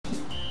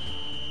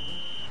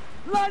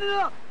Line it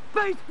up!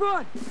 Face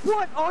front!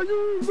 What are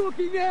you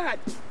looking at?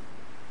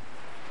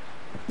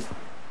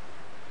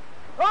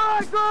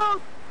 Alright,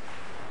 girls!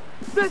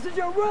 This is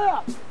your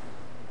rep!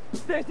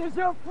 This is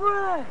your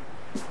friend!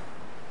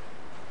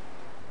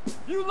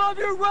 You love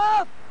your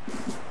rep?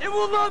 It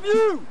will love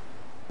you!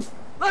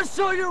 Let's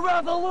show your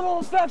rep a little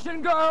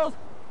affection, girls!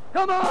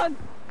 Come on!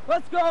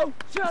 Let's go!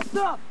 Chest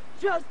up!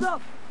 Chest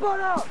up!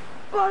 Butt out!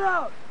 Butt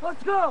out!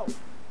 Let's go!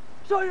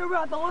 Show your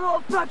rep a little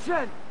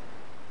affection!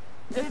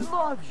 It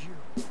loves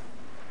you.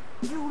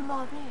 You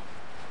love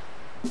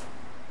it.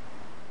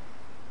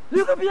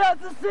 You can be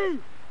out to sea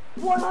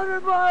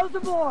 100 miles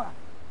or more.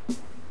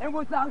 And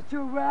without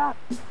your rep,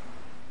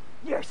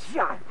 you're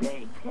shot,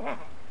 baby.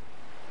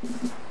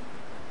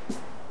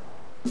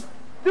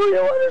 Do you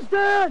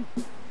understand?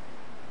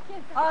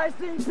 I've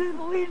seen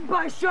people eaten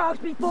by sharks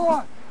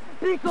before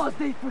because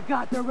they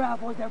forgot their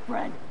rap was their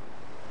friend.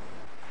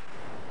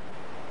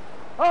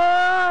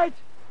 Alright!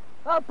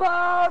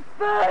 About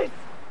face!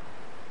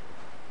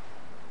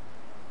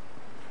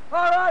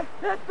 Alright,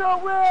 hit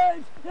the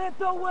wedge! Hit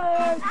the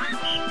wedge!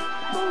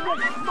 Move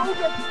it! Move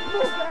it!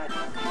 Move it!